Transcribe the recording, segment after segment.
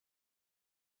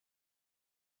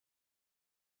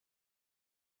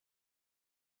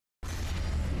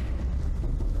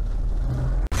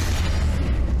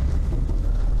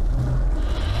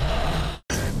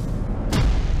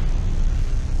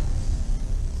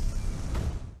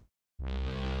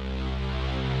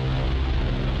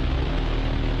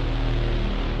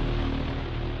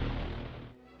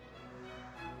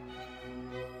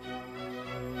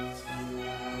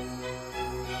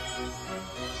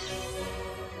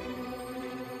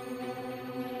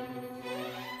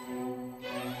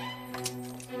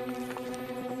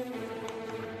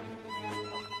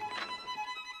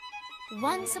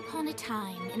Once upon a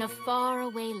time, in a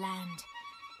faraway land,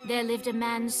 there lived a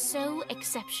man so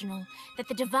exceptional that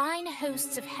the divine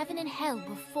hosts of heaven and hell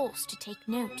were forced to take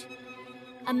note.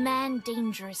 A man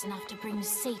dangerous enough to bring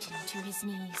Satan to his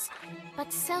knees,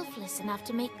 but selfless enough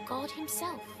to make God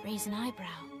himself raise an eyebrow.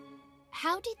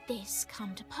 How did this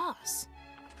come to pass?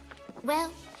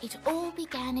 Well, it all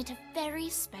began at a very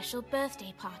special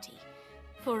birthday party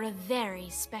for a very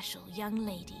special young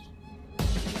lady.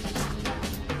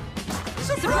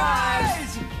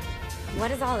 Surprise!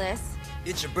 What is all this?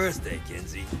 It's your birthday,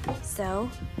 Kinsey. So?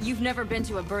 You've never been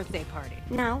to a birthday party?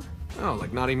 No. Oh,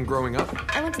 like not even growing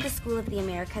up? I went to the School of the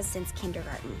Americas since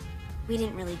kindergarten. We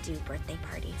didn't really do birthday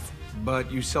parties.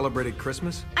 But you celebrated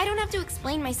Christmas? I don't have to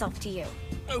explain myself to you.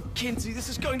 Oh, Kinsey, this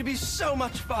is going to be so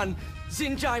much fun.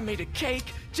 Xinjai made a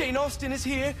cake, Jane Austen is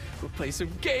here, we'll play some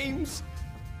games.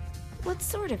 What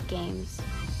sort of games?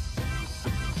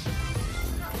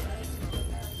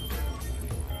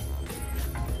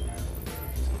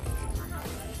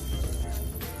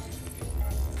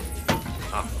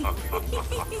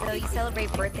 So you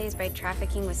celebrate birthdays by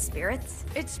trafficking with spirits?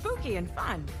 It's spooky and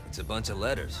fun. It's a bunch of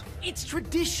letters. It's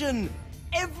tradition.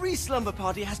 Every slumber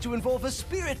party has to involve a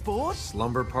spirit board.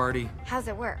 Slumber party? How's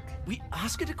it work? We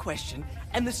ask it a question,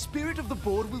 and the spirit of the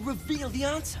board will reveal the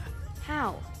answer.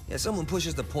 How? Yeah, someone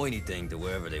pushes the pointy thing to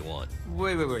wherever they want.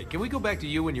 Wait. Can we go back to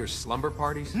you and your slumber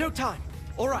parties? No time.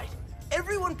 All right.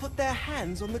 Everyone put their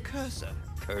hands on the cursor.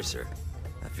 Cursor.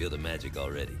 I feel the magic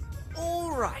already.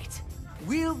 All right.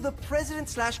 Will the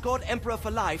President/God Emperor for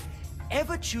life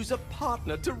ever choose a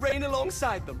partner to reign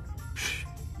alongside them?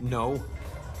 No.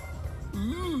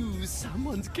 Ooh,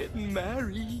 someone's getting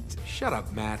married. Shut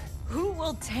up, Matt. Who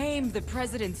will tame the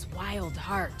president's wild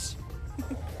heart?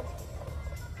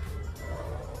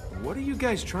 What are you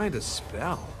guys trying to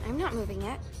spell? I'm not moving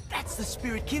it. That's the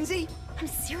spirit, Kinsey. I'm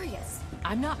serious.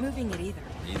 I'm not moving it either.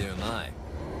 Neither am I.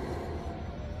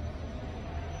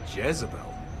 Jezebel?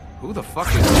 Who the fuck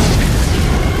is...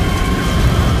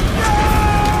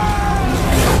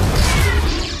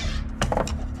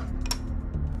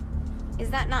 Is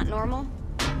that not normal?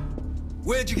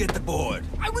 Where'd you get the board?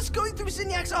 I was going through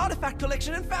Zinniac's artifact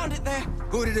collection and found it there.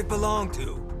 Who did it belong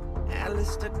to?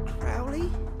 Alistair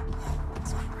Crowley?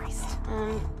 Christ.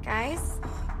 Guys?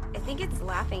 I think it's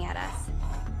laughing at us.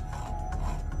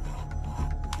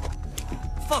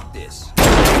 Fuck this.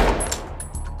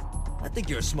 I think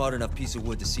you're a smart enough piece of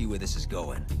wood to see where this is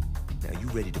going. Now, you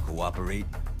ready to cooperate?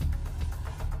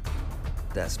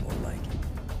 That's more like it.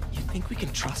 You think we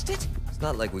can trust it? It's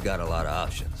not like we got a lot of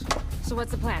options. So what's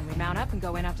the plan? We mount up and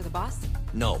go in after the boss?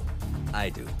 No, I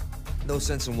do. No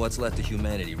sense in what's left of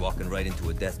humanity walking right into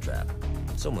a death trap.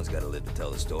 Someone's gotta live to tell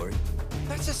the story.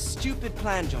 That's a stupid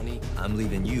plan, Johnny. I'm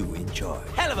leaving you in charge.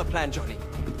 Hell of a plan, Johnny.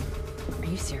 Are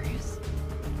you serious?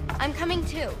 I'm coming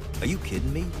too. Are you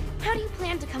kidding me? How do you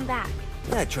plan to come back?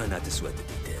 I try not to sweat the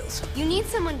details. You need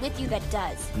someone with you that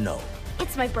does. No.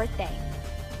 It's my birthday.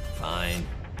 Fine.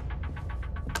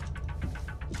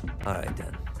 Alright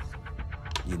then.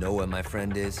 You know where my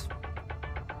friend is?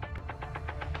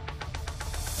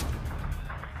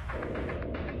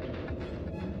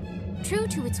 True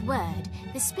to its word,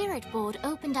 the spirit board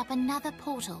opened up another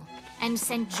portal and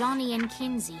sent Johnny and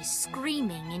Kinsey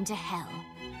screaming into hell.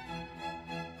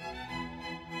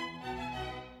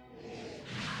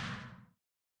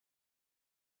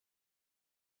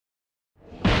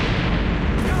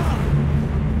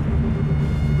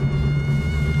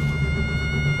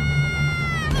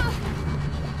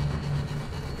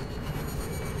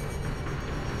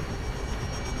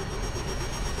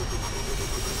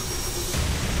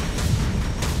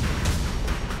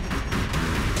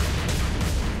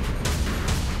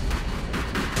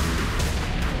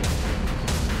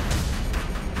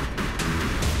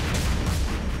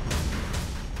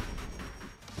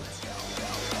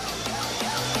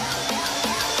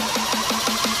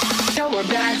 We're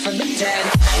back from the dead.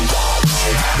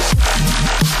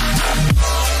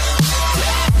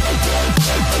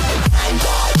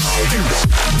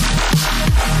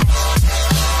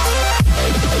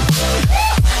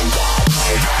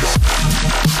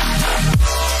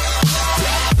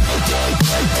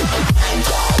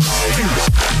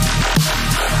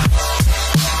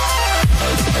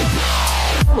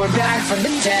 We're back from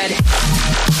the dead.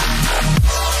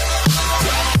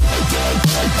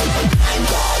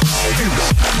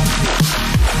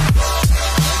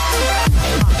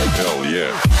 Hell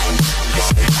yeah.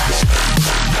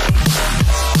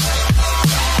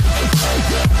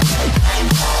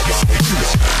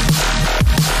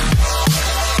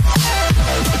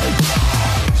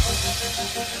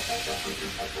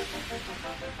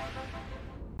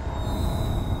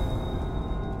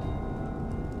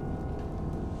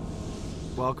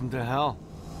 welcome to hell.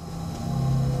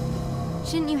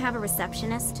 Shouldn't you have a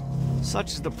receptionist?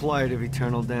 Such is the plight of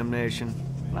eternal damnation.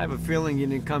 I have a feeling you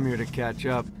didn't come here to catch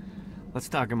up. Let's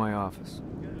talk in my office.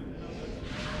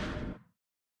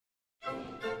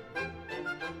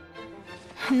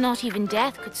 Not even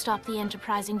death could stop the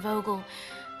enterprising Vogel,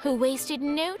 who wasted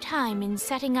no time in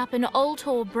setting up an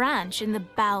Ultor branch in the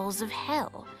bowels of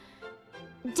hell.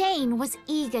 Dane was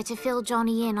eager to fill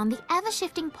Johnny in on the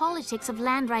ever-shifting politics of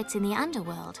land rights in the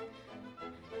underworld.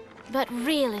 But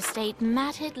real estate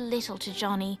mattered little to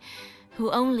Johnny,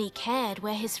 who only cared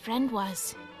where his friend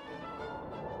was.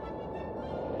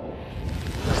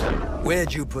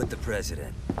 Where'd you put the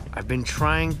president? I've been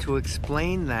trying to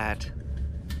explain that.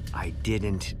 I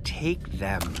didn't take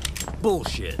them.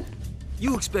 Bullshit.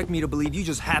 You expect me to believe you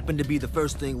just happened to be the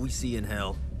first thing we see in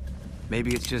hell?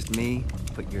 Maybe it's just me,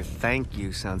 but your thank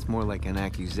you sounds more like an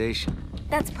accusation.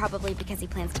 That's probably because he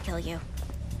plans to kill you.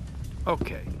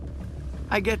 Okay.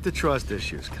 I get the trust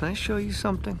issues. Can I show you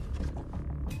something?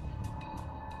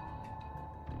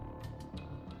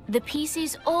 The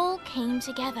pieces all came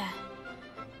together.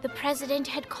 The president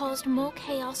had caused more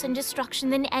chaos and destruction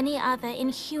than any other in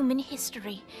human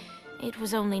history. It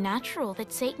was only natural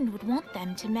that Satan would want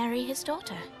them to marry his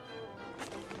daughter.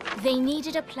 They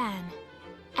needed a plan,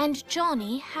 and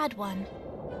Johnny had one.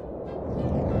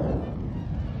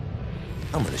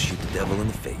 I'm gonna shoot the devil in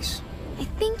the face. I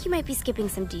think you might be skipping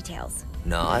some details.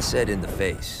 No, I said in the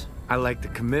face. I like the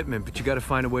commitment, but you gotta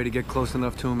find a way to get close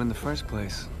enough to him in the first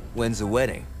place. When's the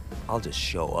wedding? I'll just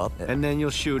show up and then you'll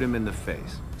shoot him in the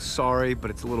face. Sorry, but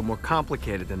it's a little more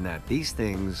complicated than that. These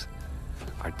things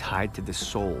are tied to the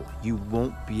soul. You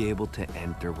won't be able to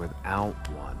enter without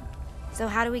one. So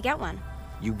how do we get one?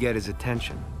 You get his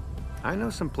attention. I know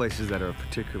some places that are of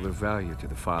particular value to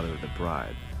the father of the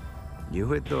bride. You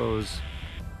hit those,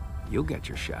 you'll get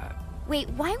your shot. Wait,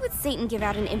 why would Satan give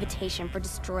out an invitation for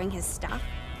destroying his stuff?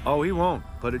 Oh, he won't,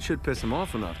 but it should piss him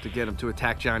off enough to get him to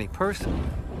attack Johnny personally.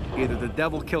 Either the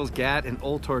devil kills GAT and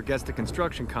Ultor gets the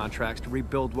construction contracts to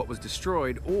rebuild what was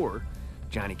destroyed, or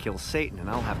Johnny kills Satan and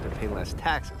I'll have to pay less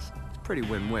taxes. It's pretty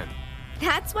win-win.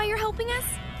 That's why you're helping us?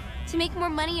 To make more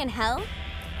money in hell?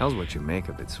 Hell's what you make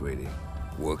of it, sweetie.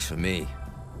 Works for me.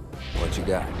 What you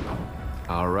got?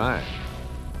 All right.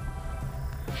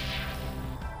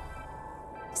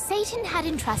 Satan had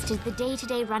entrusted the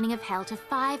day-to-day running of hell to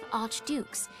 5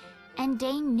 archdukes, and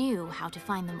Dane knew how to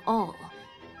find them all.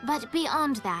 But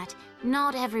beyond that,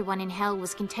 not everyone in hell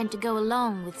was content to go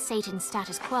along with Satan's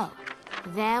status quo.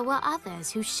 There were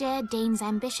others who shared Dane's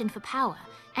ambition for power,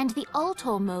 and the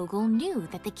Ultor mogul knew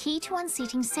that the key to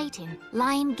unseating Satan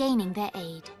lay in gaining their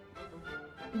aid.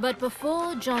 But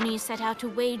before Johnny set out to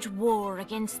wage war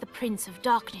against the Prince of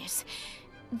Darkness,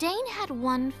 Dane had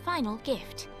one final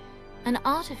gift, an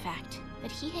artifact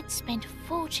that he had spent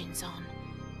fortunes on.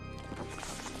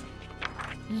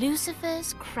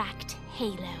 Lucifer's cracked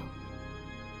halo.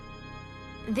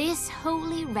 This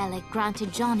holy relic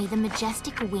granted Johnny the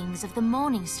majestic wings of the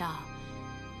Morning Star.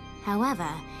 However,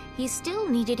 he still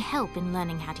needed help in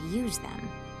learning how to use them.